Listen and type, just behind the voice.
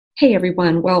Hey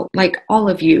everyone. Well, like all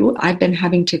of you, I've been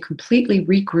having to completely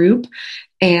regroup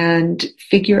and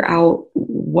figure out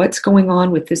what's going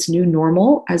on with this new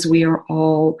normal as we are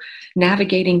all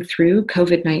navigating through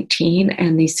COVID-19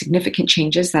 and the significant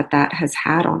changes that has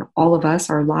had on all of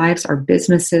us, our lives, our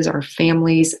businesses, our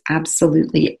families,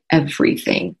 absolutely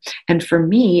everything. And for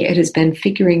me, it has been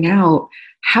figuring out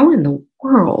how in the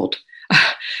world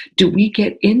do we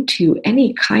get into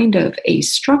any kind of a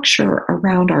structure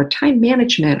around our time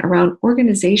management, around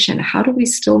organization? How do we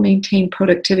still maintain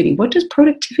productivity? What does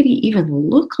productivity even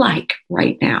look like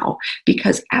right now?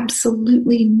 Because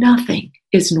absolutely nothing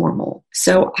is normal.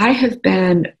 So I have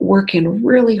been working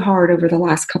really hard over the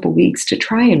last couple of weeks to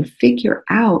try and figure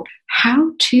out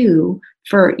how to,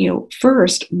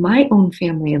 first, my own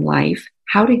family and life,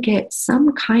 how to get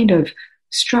some kind of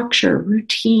structure,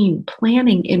 routine,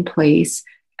 planning in place,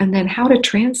 and then how to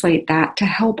translate that to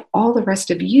help all the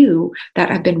rest of you that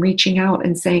have been reaching out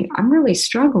and saying, I'm really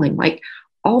struggling. Like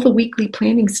all the weekly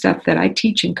planning stuff that I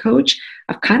teach and coach,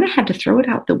 I've kind of had to throw it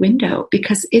out the window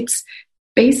because it's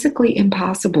basically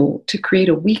impossible to create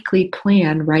a weekly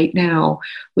plan right now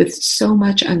with so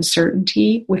much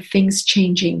uncertainty, with things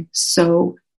changing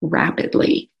so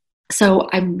rapidly. So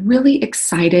I'm really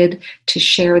excited to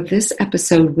share this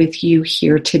episode with you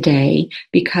here today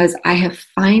because I have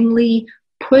finally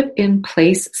put in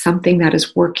place something that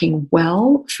is working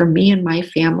well for me and my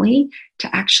family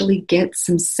to actually get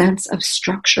some sense of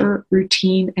structure,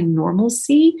 routine, and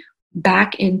normalcy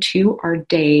back into our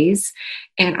days.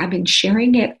 And I've been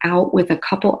sharing it out with a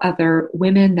couple other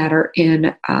women that are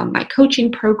in my coaching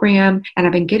program. And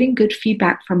I've been getting good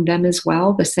feedback from them as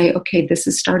well to say, okay, this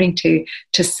is starting to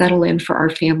settle in for our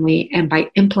family. And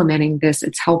by implementing this,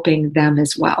 it's helping them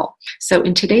as well. So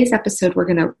in today's episode, we're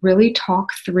going to really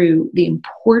talk through the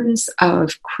importance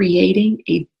of creating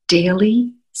a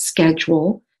daily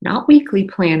schedule, not weekly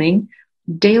planning,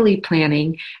 daily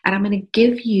planning, and I'm going to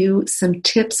give you some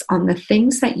tips on the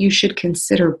things that you should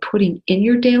consider putting in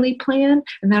your daily plan,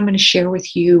 and then I'm going to share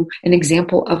with you an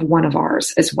example of one of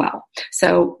ours as well.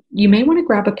 So you may want to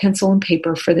grab a pencil and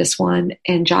paper for this one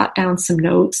and jot down some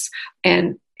notes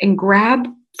and grab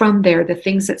from there the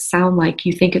things that sound like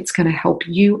you think it's going to help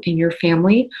you and your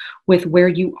family with where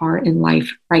you are in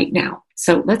life right now.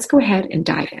 So let's go ahead and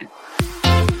dive in.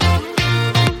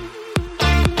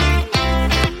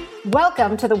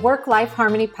 Welcome to the Work-Life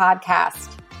Harmony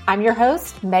Podcast. I'm your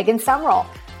host, Megan Sumrall.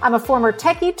 I'm a former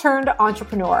techie turned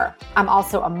entrepreneur. I'm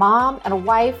also a mom and a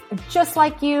wife. Just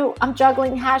like you, I'm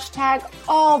juggling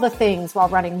 #all the things while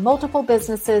running multiple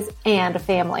businesses and a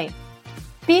family.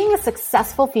 Being a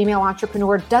successful female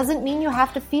entrepreneur doesn't mean you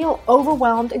have to feel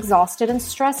overwhelmed, exhausted, and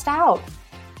stressed out.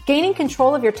 Gaining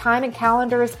control of your time and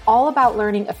calendar is all about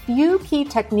learning a few key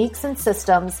techniques and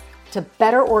systems to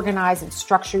better organize and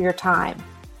structure your time.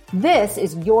 This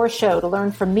is your show to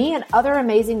learn from me and other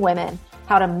amazing women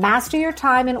how to master your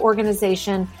time and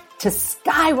organization to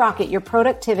skyrocket your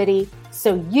productivity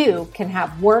so you can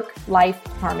have work-life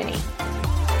harmony.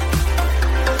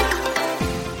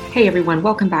 Hey everyone,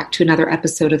 welcome back to another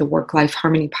episode of the Work-Life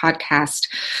Harmony Podcast.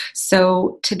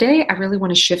 So today I really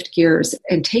want to shift gears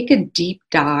and take a deep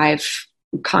dive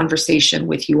conversation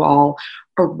with you all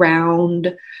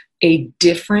around a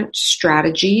different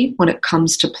strategy when it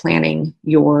comes to planning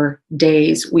your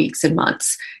days, weeks, and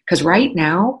months. Because right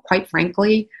now, quite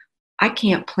frankly, I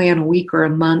can't plan a week or a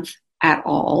month at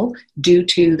all due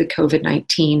to the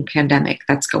COVID-19 pandemic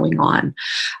that's going on.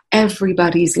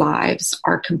 Everybody's lives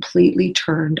are completely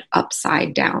turned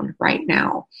upside down right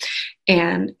now.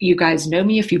 And you guys know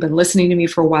me, if you've been listening to me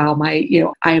for a while, I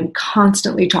am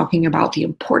constantly talking about the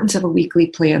importance of a weekly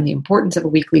plan, the importance of a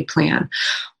weekly plan.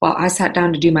 Well, I sat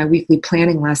down to do my weekly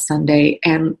planning last Sunday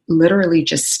and literally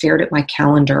just stared at my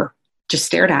calendar, just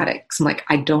stared at it. Because I'm like,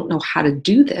 I don't know how to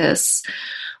do this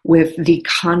with the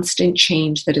constant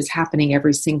change that is happening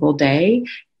every single day.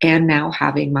 And now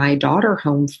having my daughter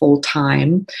home full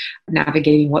time,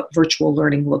 navigating what virtual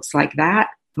learning looks like that.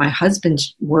 My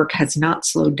husband's work has not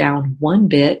slowed down one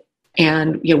bit.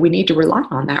 And we need to rely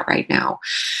on that right now.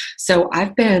 So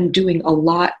I've been doing a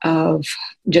lot of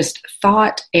just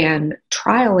thought and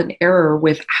trial and error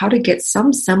with how to get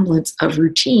some semblance of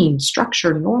routine,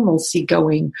 structure, normalcy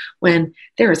going when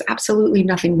there is absolutely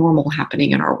nothing normal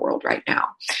happening in our world right now.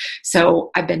 So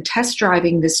I've been test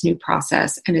driving this new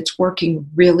process and it's working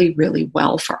really, really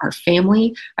well for our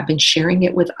family. I've been sharing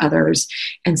it with others.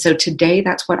 And so today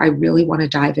that's what I really want to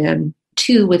dive in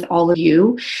to with all of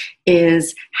you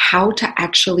is how to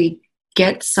actually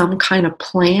get some kind of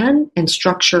plan and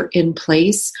structure in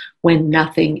place when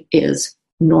nothing is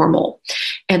normal.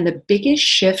 And the biggest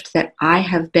shift that I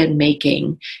have been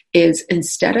making is,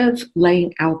 instead of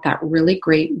laying out that really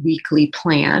great weekly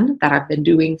plan that I've been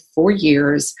doing for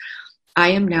years, I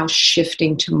am now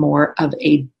shifting to more of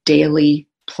a daily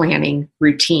planning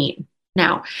routine.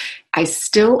 Now, I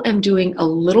still am doing a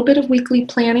little bit of weekly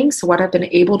planning. So what I've been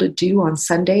able to do on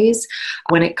Sundays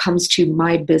when it comes to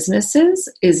my businesses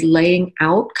is laying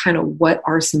out kind of what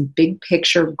are some big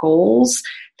picture goals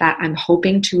that I'm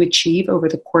hoping to achieve over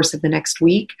the course of the next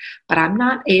week. But I'm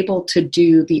not able to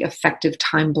do the effective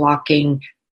time blocking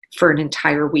for an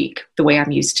entire week the way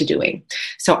I'm used to doing.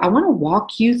 So I want to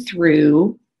walk you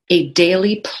through a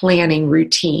daily planning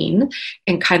routine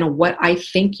and kind of what I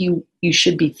think you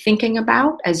should be thinking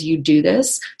about as you do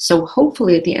this. So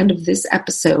hopefully at the end of this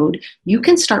episode, you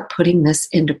can start putting this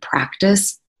into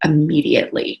practice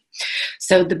immediately.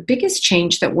 So the biggest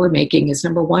change that we're making is,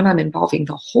 number one, I'm involving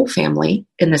the whole family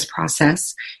in this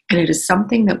process, and it is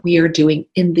something that we are doing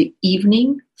in the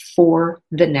evening for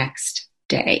the next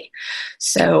day.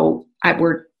 So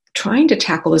we're trying to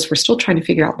tackle this. We're still trying to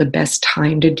figure out the best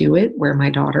time to do it, where my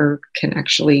daughter can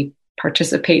actually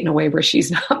participate in a way where she's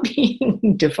not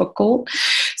being difficult.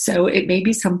 So it may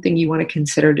be something you want to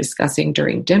consider discussing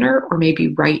during dinner, or maybe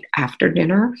right after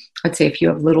dinner. I'd say if you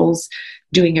have littles,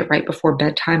 doing it right before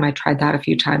bedtime. I tried that a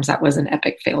few times. That was an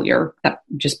epic failure. That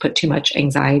just put too much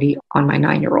anxiety on my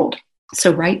 9-year-old.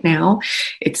 So right now,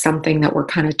 it's something that we're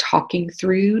kind of talking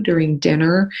through during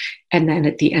dinner. And then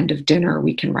at the end of dinner,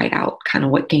 we can write out kind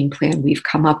of what game plan we've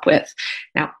come up with.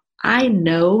 Now, I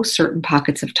know certain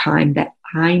pockets of time that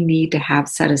I need to have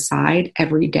set aside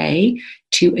every day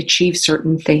to achieve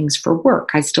certain things for work.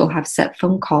 I still have set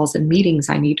phone calls and meetings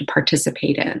I need to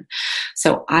participate in.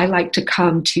 So I like to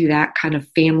come to that kind of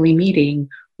family meeting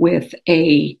with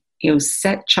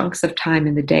set chunks of time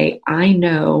in the day. I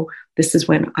know this is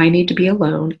when I need to be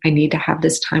alone. I need to have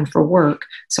this time for work.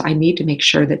 So I need to make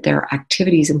sure that there are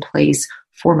activities in place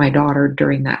for my daughter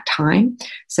during that time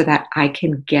so that I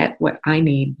can get what I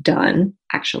need done,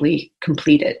 actually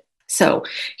completed. So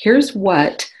here's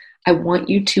what I want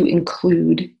you to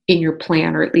include in your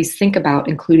plan, or at least think about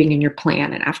including in your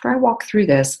plan. And after I walk through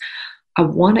this, I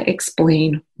want to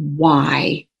explain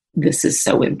why this is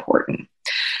so important.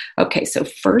 Okay, so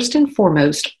first and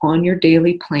foremost on your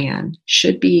daily plan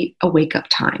should be a wake-up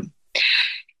time.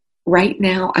 Right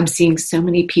now, I'm seeing so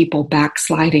many people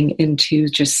backsliding into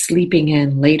just sleeping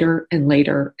in later and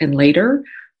later and later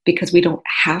because we don't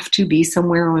have to be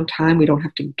somewhere on time. We don't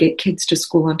have to get kids to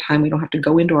school on time. We don't have to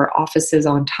go into our offices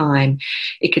on time.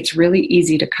 It gets really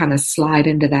easy to kind of slide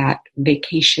into that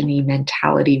vacation-y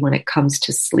mentality when it comes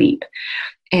to sleep.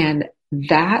 And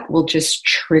that will just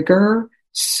trigger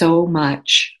so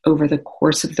much over the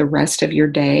course of the rest of your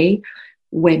day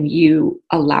when you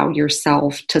allow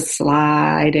yourself to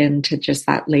slide into just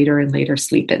that later and later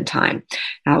sleep in time.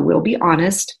 Now, I will be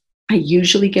honest, I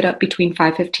usually get up between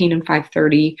 5:15 and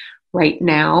 5:30. Right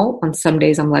now, on some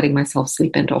days, I'm letting myself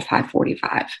sleep until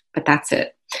 5:45, but that's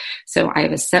it. So I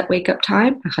have a set wake-up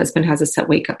time. My husband has a set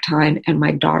wake-up time, and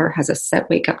my daughter has a set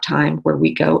wake-up time where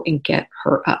we go and get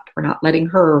her up. We're not letting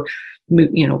her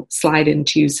slide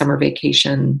into summer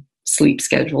vacation sleep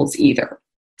schedules either.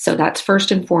 So that's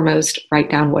first and foremost, write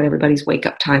down what everybody's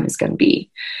wake-up time is going to be.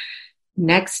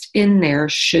 Next in there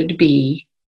should be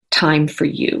time for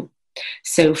you.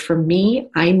 So for me,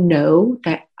 I know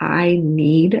that I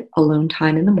need alone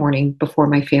time in the morning before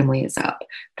my family is up.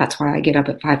 That's why I get up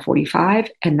at 5:45.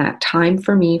 And that time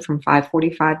for me from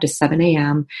 5:45 to 7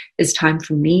 a.m. is time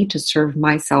for me to serve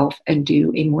myself and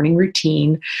do a morning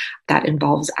routine that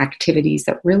involves activities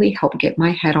that really help get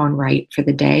my head on right for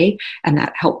the day and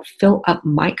that help fill up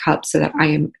my cup so that I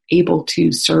am able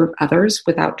to serve others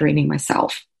without draining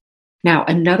myself. Now,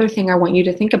 another thing I want you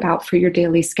to think about for your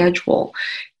daily schedule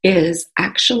is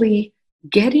actually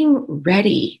getting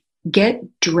ready, get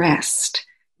dressed,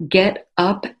 get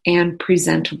up and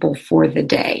presentable for the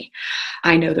day.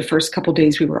 I know the first couple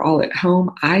days we were all at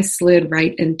home, I slid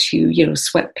right into,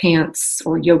 sweatpants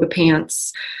or yoga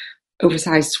pants,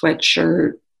 oversized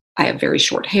sweatshirt. I have very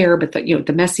short hair, but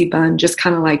the messy bun, just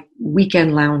kind of like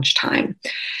weekend lounge time.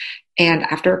 And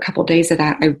after a couple days of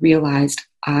that, I realized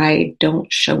I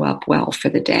don't show up well for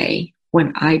the day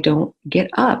when I don't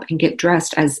get up and get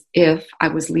dressed as if I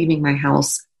was leaving my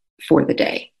house for the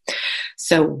day.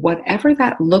 So whatever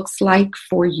that looks like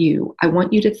for you, I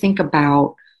want you to think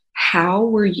about how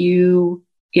were you,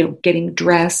 getting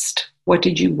dressed? What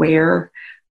did you wear?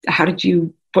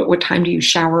 What time do you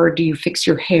shower? Do you fix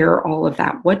your hair? All of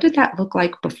that. What did that look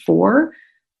like before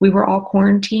we were all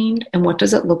quarantined? And what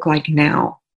does it look like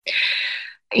now?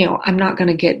 I'm not going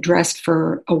to get dressed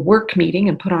for a work meeting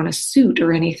and put on a suit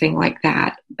or anything like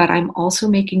that. But I'm also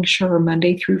making sure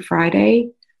Monday through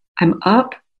Friday, I'm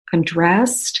up, I'm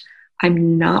dressed,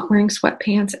 I'm not wearing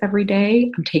sweatpants every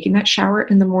day. I'm taking that shower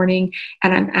in the morning,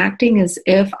 and I'm acting as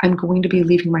if I'm going to be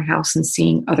leaving my house and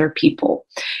seeing other people.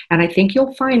 And I think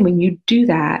you'll find when you do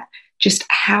that, just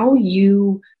how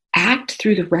you act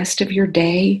through the rest of your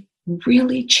day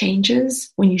really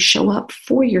changes when you show up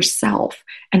for yourself.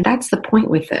 And that's the point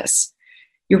with this.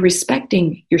 You're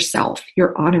respecting yourself.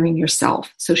 You're honoring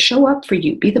yourself. So show up for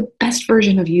you. Be the best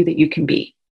version of you that you can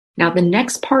be. Now, the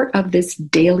next part of this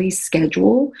daily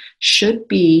schedule should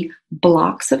be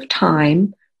blocks of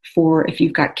time for if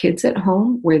you've got kids at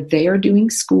home where they are doing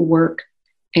schoolwork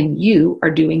and you are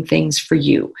doing things for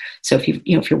you. So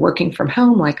if you're working from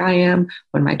home like I am,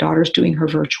 when my daughter's doing her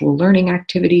virtual learning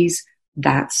activities,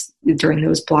 that's during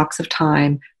those blocks of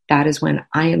time, that is when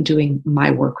I am doing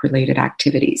my work-related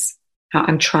activities. Now,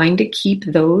 I'm trying to keep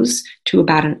those to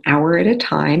about an hour at a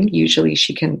time. Usually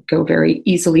she can go very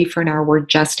easily for an hour. We're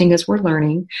adjusting as we're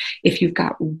learning. If you've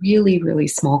got really, really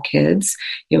small kids,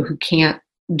 who can't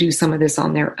do some of this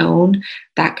on their own,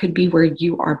 that could be where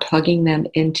you are plugging them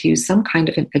into some kind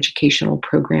of an educational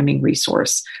programming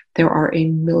resource. There are a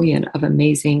million of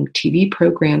amazing TV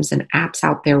programs and apps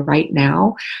out there right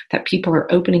now that people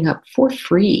are opening up for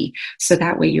free. So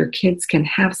that way your kids can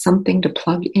have something to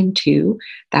plug into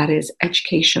that is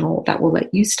educational, that will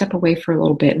let you step away for a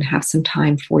little bit and have some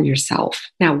time for yourself.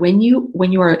 Now, when you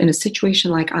are in a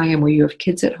situation like I am, where you have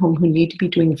kids at home who need to be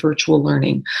doing virtual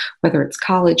learning, whether it's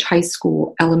college, high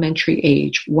school, elementary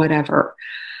age, whatever,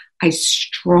 I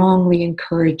strongly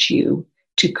encourage you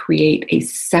to create a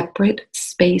separate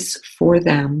space for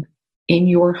them in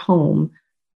your home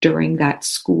during that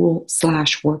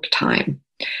school/work time.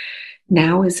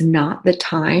 Now is not the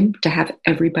time to have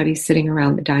everybody sitting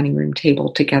around the dining room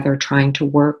table together trying to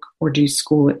work or do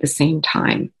school at the same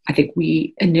time. I think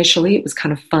initially it was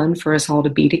kind of fun for us all to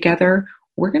be together.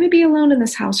 We're going to be alone in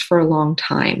this house for a long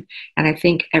time. And I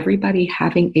think everybody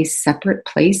having a separate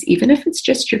place, even if it's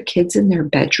just your kids in their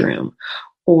bedroom,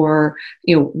 or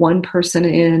one person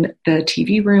in the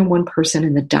TV room, one person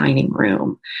in the dining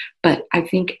room. But I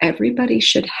think everybody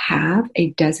should have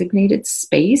a designated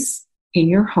space in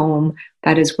your home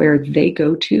that is where they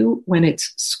go to when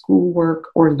it's schoolwork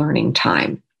or learning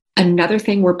time. Another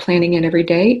thing we're planning in every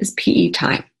day is PE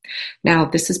time. Now,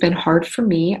 this has been hard for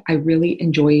me. I really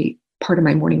enjoy part of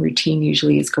my morning routine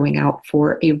usually is going out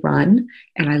for a run,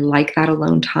 and I like that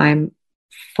alone time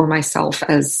for myself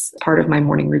as part of my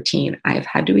morning routine. I have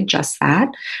had to adjust that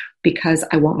because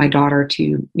I want my daughter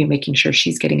to making sure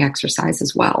she's getting exercise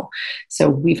as well. So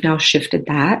we've now shifted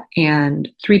that, and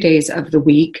 3 days of the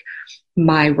week,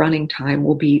 my running time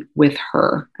will be with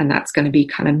her. And that's going to be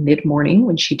kind of mid-morning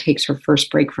when she takes her first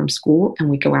break from school and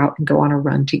we go out and go on a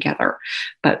run together.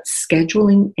 But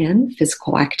scheduling in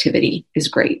physical activity is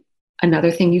great.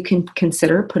 Another thing you can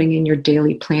consider putting in your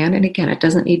daily plan, and again, it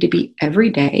doesn't need to be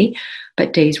every day,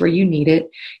 but days where you need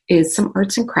it, is some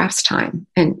arts and crafts time.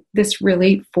 And this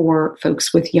really for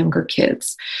folks with younger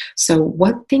kids. So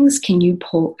what things can you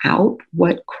pull out?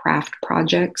 What craft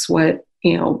projects?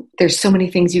 There's so many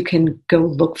things you can go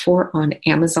look for on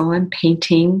Amazon.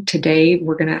 Painting. Today,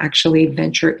 we're going to actually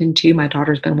venture into, my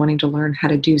daughter's been wanting to learn how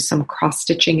to do some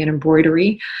cross-stitching and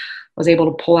embroidery. I was able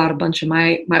to pull out a bunch of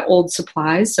my old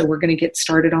supplies, so we're going to get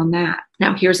started on that.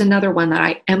 Now, here's another one that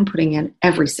I am putting in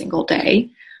every single day,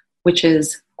 which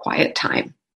is quiet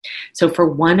time. So for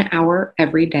 1 hour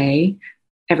every day,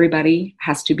 everybody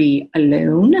has to be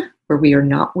alone, where we are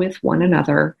not with one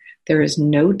another. There is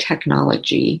no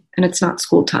technology, and it's not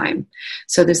school time.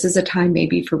 So this is a time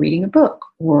maybe for reading a book,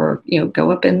 or go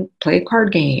up and play a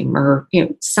card game, or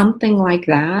something like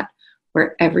that,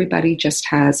 where everybody just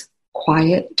has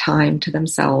quiet time to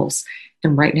themselves.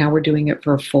 And right now we're doing it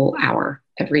for a full hour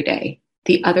every day.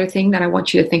 The other thing that I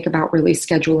want you to think about really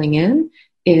scheduling in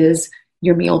is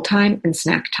your meal time and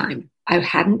snack time. I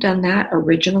hadn't done that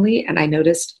originally, and I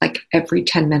noticed like every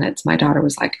 10 minutes, my daughter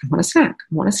was like, I want a snack,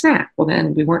 I want a snack. Well,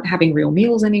 then we weren't having real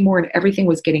meals anymore, and everything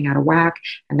was getting out of whack.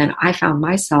 And then I found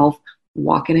myself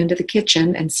walking into the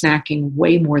kitchen and snacking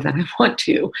way more than I want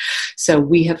to. So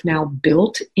we have now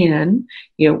built in,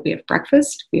 we have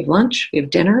breakfast, we have lunch, we have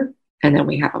dinner, and then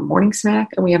we have a morning snack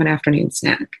and we have an afternoon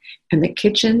snack. And the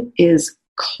kitchen is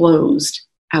closed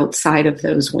outside of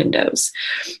those windows.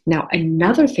 Now,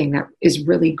 another thing that is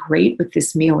really great with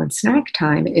this meal and snack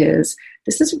time is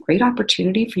this is a great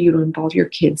opportunity for you to involve your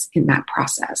kids in that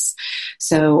process.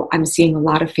 So I'm seeing a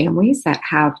lot of families that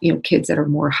have, kids that are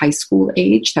more high school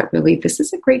age that really, this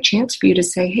is a great chance for you to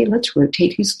say, hey, let's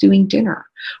rotate who's doing dinner,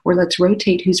 or let's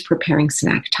rotate who's preparing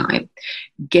snack time.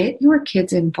 Get your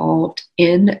kids involved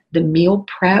in the meal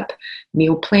prep,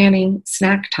 meal planning,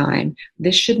 snack time.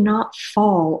 This should not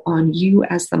fall on you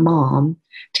as the mom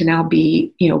to now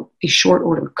be, a short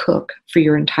order cook for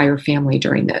your entire family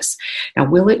during this. Now,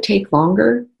 will it take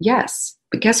longer? Yes.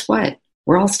 But guess what?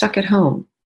 We're all stuck at home.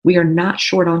 We are not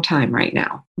short on time right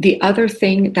now. The other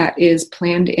thing that is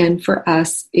planned in for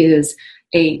us is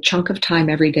a chunk of time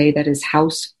every day that is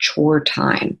house chore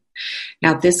time.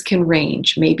 Now, this can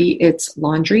range. Maybe it's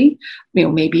laundry,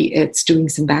 maybe it's doing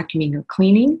some vacuuming or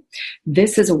cleaning.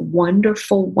 This is a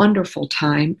wonderful, wonderful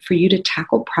time for you to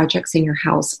tackle projects in your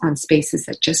house on spaces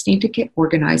that just need to get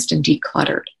organized and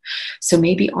decluttered. So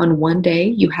maybe on one day,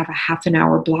 you have a half an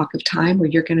hour block of time where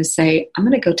you're going to say, I'm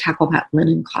going to go tackle that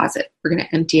linen closet. We're going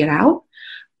to empty it out,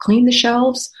 clean the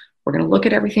shelves. We're going to look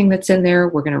at everything that's in there.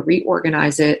 We're going to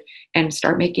reorganize it and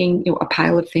start making a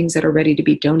pile of things that are ready to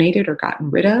be donated or gotten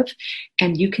rid of.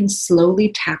 And you can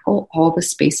slowly tackle all the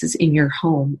spaces in your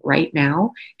home right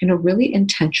now in a really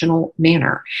intentional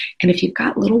manner. And if you've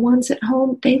got little ones at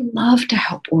home, they love to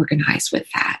help organize with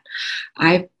that.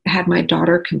 I've had my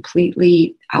daughter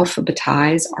completely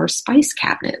alphabetize our spice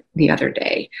cabinet the other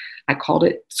day. I called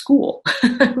it school,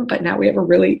 but now we have a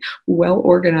really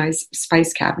well-organized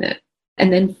spice cabinet.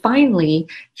 And then finally,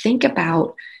 think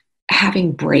about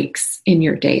having breaks in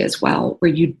your day as well,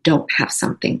 where you don't have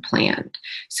something planned.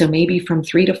 So maybe from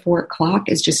 3 to 4 o'clock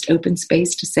is just open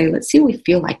space to say, let's see what we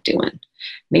feel like doing.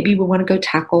 Maybe we want to go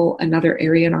tackle another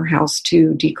area in our house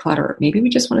to declutter. Maybe we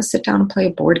just want to sit down and play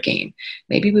a board game.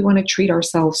 Maybe we want to treat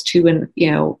ourselves to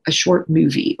a short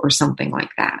movie or something like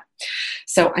that.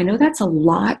 So I know that's a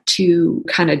lot to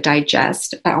kind of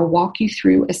digest, but I'll walk you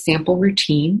through a sample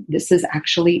routine. This is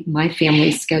actually my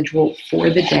family's schedule for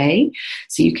the day.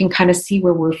 So you can kind of see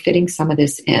where we're fitting some of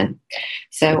this in.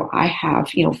 So I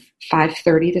have,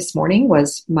 5:30 this morning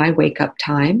was my wake up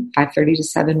time. 5:30 to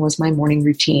 7 was my morning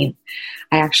routine.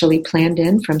 I actually planned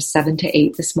in from 7 to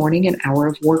 8 this morning, an hour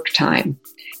of work time.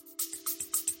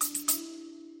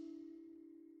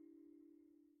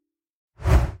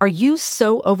 Are you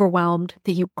so overwhelmed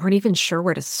that you aren't even sure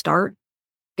where to start?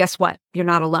 Guess what? You're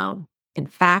not alone. In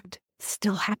fact, it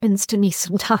still happens to me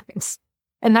sometimes.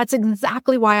 And that's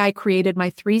exactly why I created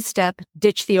my 3-step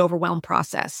Ditch the Overwhelm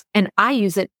process. And I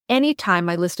use it anytime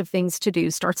my list of things to do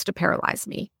starts to paralyze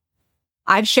me.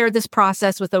 I've shared this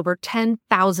process with over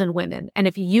 10,000 women. And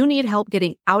if you need help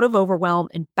getting out of overwhelm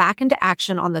and back into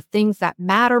action on the things that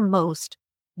matter most,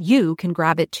 you can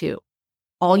grab it too.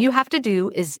 All you have to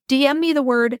do is DM me the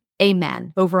word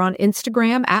amen over on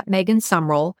Instagram at Megan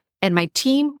Sumroll, and my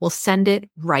team will send it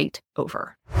right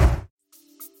over.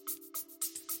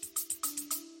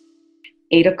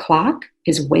 8 o'clock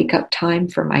is wake up time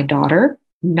for my daughter.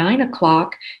 9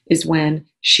 o'clock is when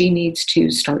she needs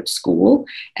to start school.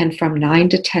 And from 9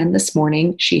 to 10 this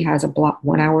morning, she has a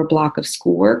 1 hour block of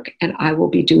schoolwork, and I will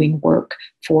be doing work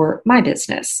for my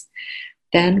business.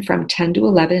 Then from 10 to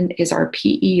 11 is our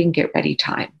PE and get ready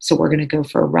time. So we're going to go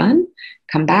for a run,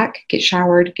 come back, get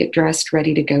showered, get dressed,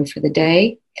 ready to go for the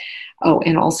day. Oh,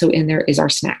 and also in there is our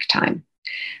snack time.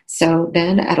 So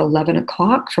then at 11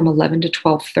 o'clock, from 11 to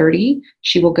 12:30,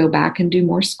 she will go back and do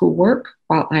more schoolwork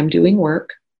while I'm doing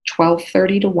work.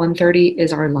 12:30 to 1:30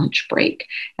 is our lunch break.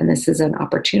 And this is an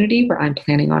opportunity where I'm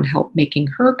planning on making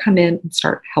her come in and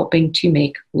start helping to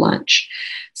make lunch.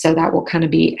 So that will kind of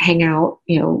be hang out,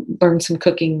 learn some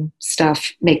cooking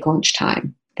stuff, make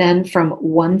lunchtime. Then from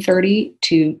 1:30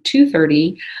 to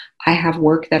 2:30, I have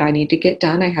work that I need to get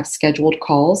done. I have scheduled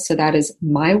calls. So that is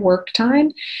my work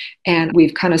time. And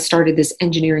we've kind of started this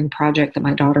engineering project that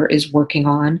my daughter is working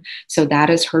on. So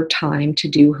that is her time to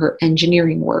do her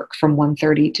engineering work from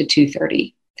 1:30 to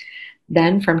 2:30.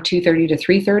 Then from 2:30 to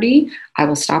 3:30, I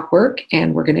will stop work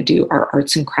and we're going to do our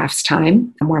arts and crafts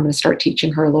time, where I'm going to start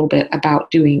teaching her a little bit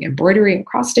about doing embroidery and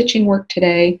cross-stitching work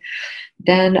today.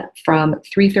 Then from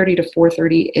 3:30 to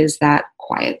 4:30 is that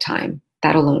quiet time,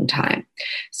 that alone time.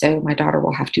 So my daughter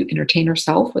will have to entertain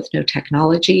herself with no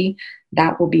technology.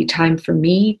 That will be time for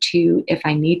me to, if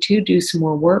I need to, do some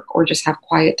more work or just have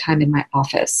quiet time in my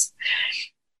office.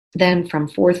 Then from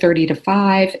 4:30 to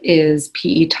 5 is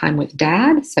PE time with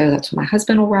dad. So that's when my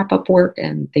husband will wrap up work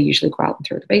and they usually go out and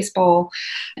throw the baseball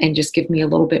and just give me a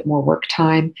little bit more work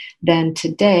time. Then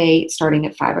today, starting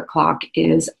at 5 o'clock,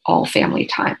 is all family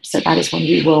time. So that is when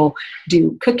we will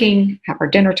do cooking, have our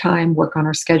dinner time, work on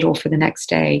our schedule for the next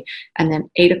day. And then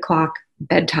 8 o'clock,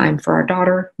 bedtime for our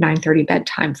daughter, 9:30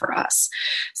 bedtime for us.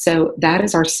 So that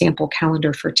is our sample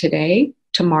calendar for today.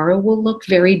 Tomorrow will look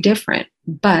very different,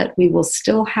 but we will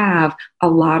still have a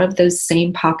lot of those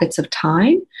same pockets of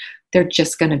time. They're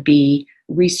just going to be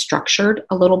restructured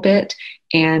a little bit.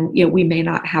 And, we may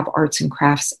not have arts and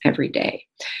crafts every day.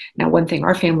 Now, one thing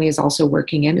our family is also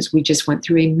working in is we just went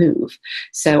through a move.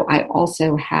 So I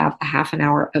also have a half an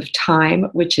hour of time,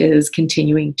 which is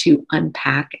continuing to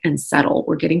unpack and settle.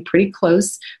 We're getting pretty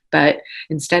close, but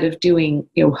instead of doing,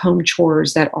 home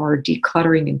chores that are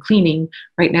decluttering and cleaning,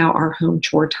 right now our home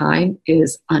chore time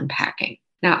is unpacking.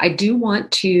 Now, I do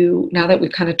want to, now that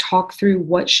we've kind of talked through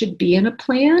what should be in a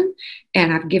plan,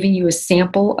 and I've given you a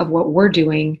sample of what we're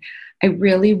doing, I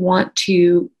really want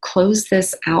to close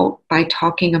this out by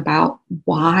talking about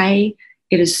why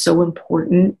it is so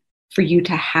important for you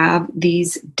to have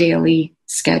these daily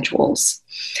schedules.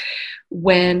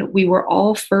 When we were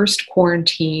all first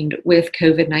quarantined with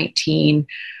COVID-19,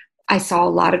 I saw a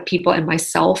lot of people, and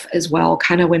myself as well,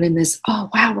 kind of went in this, oh,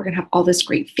 wow, we're going to have all this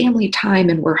great family time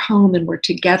and we're home and we're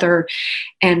together.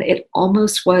 And it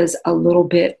almost was a little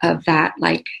bit of that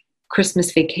like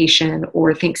Christmas vacation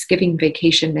or Thanksgiving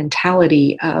vacation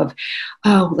mentality of,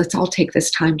 oh, let's all take this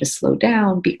time to slow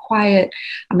down, be quiet.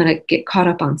 I'm going to get caught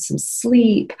up on some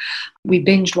sleep. We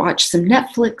binge watched some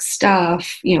Netflix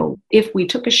stuff. If we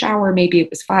took a shower, maybe it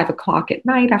was 5 o'clock at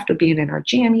night after being in our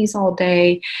jammies all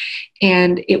day.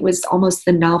 And it was almost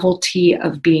the novelty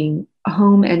of being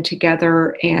home and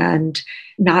together and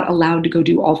not allowed to go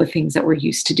do all the things that we're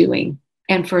used to doing.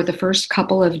 And for the first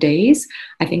couple of days,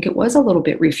 I think it was a little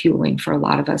bit refueling for a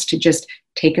lot of us to just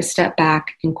take a step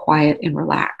back and quiet and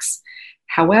relax.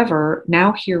 However,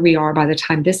 now here we are, by the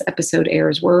time this episode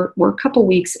airs, we're a couple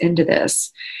weeks into this.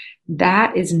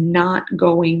 That is not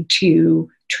going to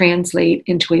translate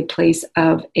into a place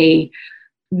of a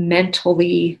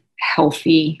mentally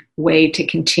healthy way to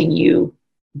continue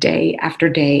day after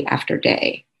day after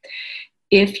day.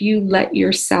 If you let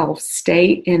yourself stay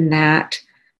in that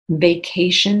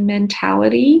vacation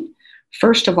mentality,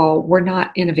 first of all, we're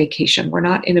not in a vacation. We're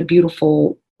not in a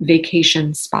beautiful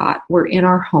vacation spot. We're in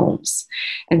our homes.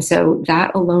 And so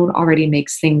that alone already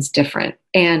makes things different.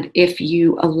 And if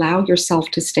you allow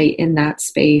yourself to stay in that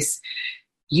space,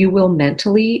 you will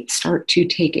mentally start to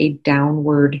take a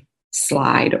downward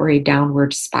slide or a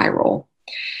downward spiral.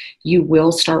 You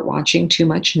will start watching too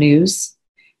much news.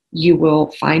 You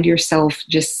will find yourself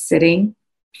just sitting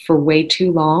for way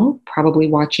too long, probably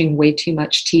watching way too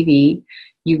much TV.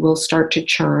 You will start to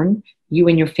churn. You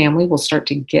and your family will start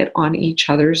to get on each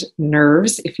other's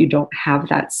nerves if you don't have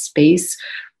that space,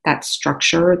 that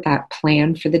structure, that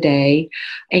plan for the day.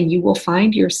 And you will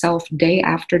find yourself day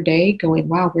after day going,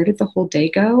 wow, where did the whole day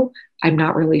go? I'm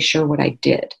not really sure what I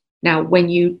did. Now, when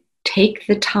you take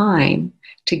the time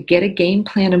to get a game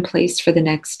plan in place for the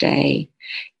next day,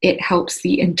 it helps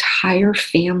the entire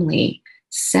family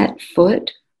set foot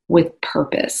with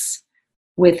purpose,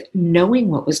 with knowing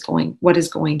what is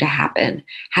going to happen,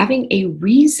 having a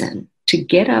reason to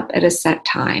get up at a set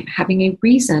time, having a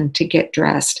reason to get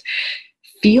dressed,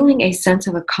 feeling a sense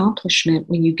of accomplishment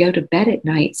when you go to bed at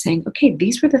night, saying, okay,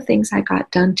 these were the things I got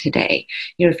done today.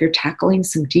 If you're tackling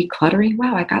some decluttering,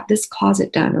 wow, I got this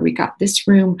closet done, or we got this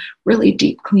room really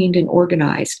deep cleaned and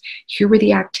organized. Here were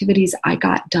the activities I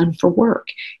got done for work.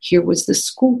 Here was the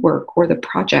schoolwork or the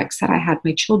projects that I had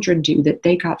my children do that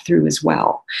they got through as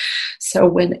well. So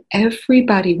when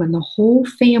the whole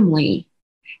family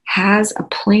has a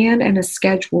plan and a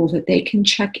schedule that they can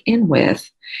check in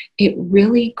with, it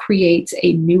really creates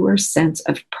a newer sense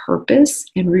of purpose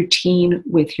and routine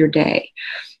with your day.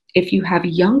 If you have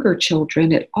younger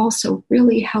children, it also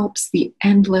really helps the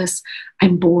endless,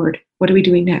 I'm bored. What are we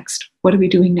doing next? What are we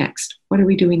doing next? What are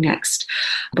we doing next?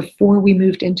 Before we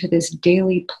moved into this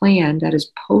daily plan that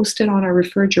is posted on our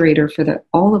refrigerator for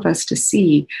all of us to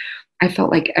see, I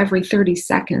felt like every 30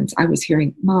 seconds I was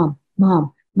hearing, Mom,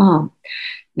 Mom, Mom.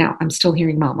 Now, I'm still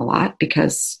hearing Mom a lot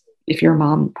because if you're a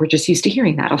mom, we're just used to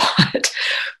hearing that a lot.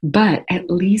 But at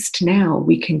least now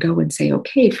we can go and say,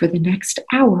 okay, for the next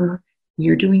hour,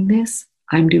 you're doing this,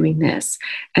 I'm doing this.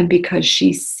 And because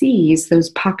she sees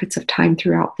those pockets of time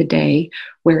throughout the day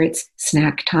where it's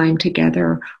snack time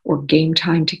together or game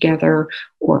time together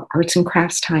or arts and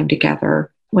crafts time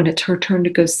together, when it's her turn to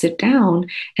go sit down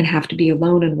and have to be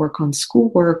alone and work on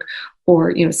schoolwork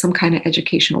or some kind of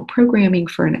educational programming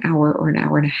for an hour or an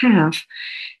hour and a half,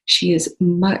 she is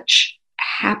much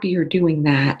happier doing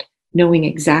that, knowing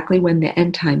exactly when the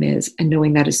end time is and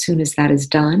knowing that as soon as that is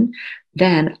done,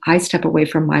 then I step away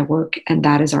from my work and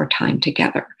that is our time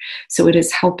together. So it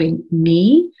is helping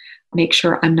me make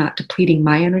sure I'm not depleting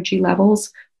my energy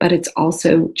levels, but it's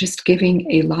also just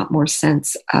giving a lot more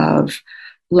sense of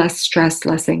less stress,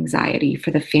 less anxiety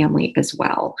for the family as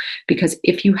well. Because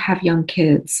if you have young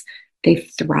kids, they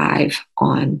thrive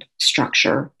on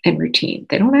structure and routine.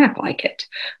 They don't act like it.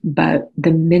 But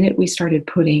the minute we started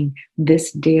putting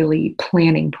this daily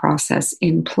planning process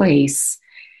in place,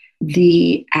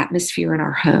 the atmosphere in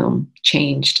our home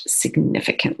changed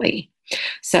significantly.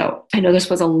 So I know this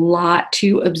was a lot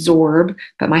to absorb,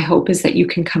 but my hope is that you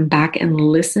can come back and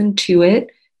listen to it,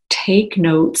 take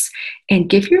notes, and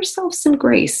give yourself some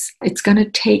grace.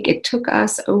 It took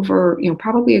us over,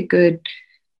 probably a good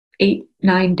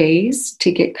 8-9 days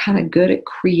to get kind of good at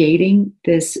creating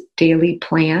this daily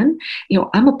plan.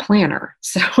 I'm a planner.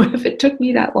 So if it took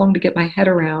me that long to get my head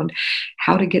around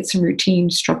how to get some routine,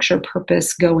 structure,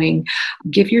 purpose going,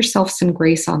 give yourself some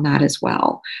grace on that as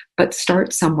well. But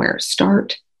start somewhere.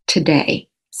 Start today.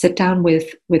 Sit down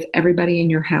with everybody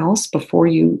in your house before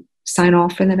you sign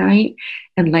off for the night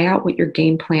and lay out what your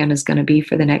game plan is going to be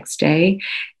for the next day,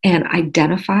 and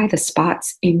identify the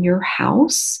spots in your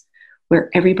house where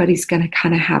everybody's going to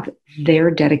kind of have their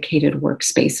dedicated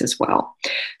workspace as well.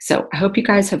 So I hope you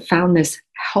guys have found this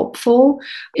helpful.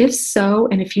 If so,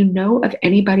 and if you know of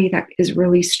anybody that is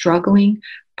really struggling,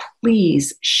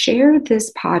 please share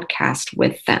this podcast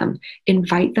with them.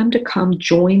 Invite them to come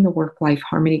join the Work-Life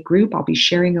Harmony group. I'll be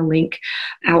sharing a link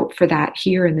out for that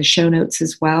here in the show notes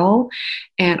as well.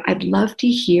 And I'd love to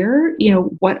hear,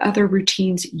 what other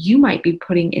routines you might be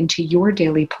putting into your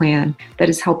daily plan that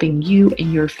is helping you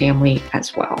and your family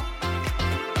as well.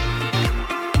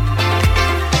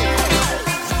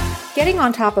 Getting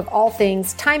on top of all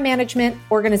things time management,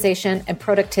 organization, and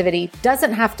productivity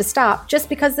doesn't have to stop just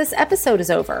because this episode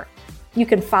is over. You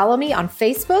can follow me on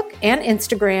Facebook and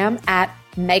Instagram at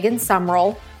Megan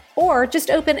Sumrell, or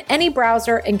just open any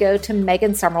browser and go to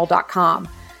megansumrell.com.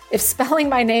 If spelling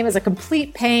my name is a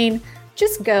complete pain,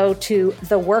 just go to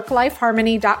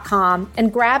theworklifeharmony.com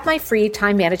and grab my free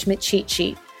time management cheat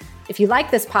sheet. If you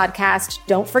like this podcast,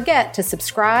 don't forget to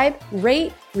subscribe,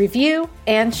 rate, review,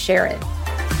 and share it.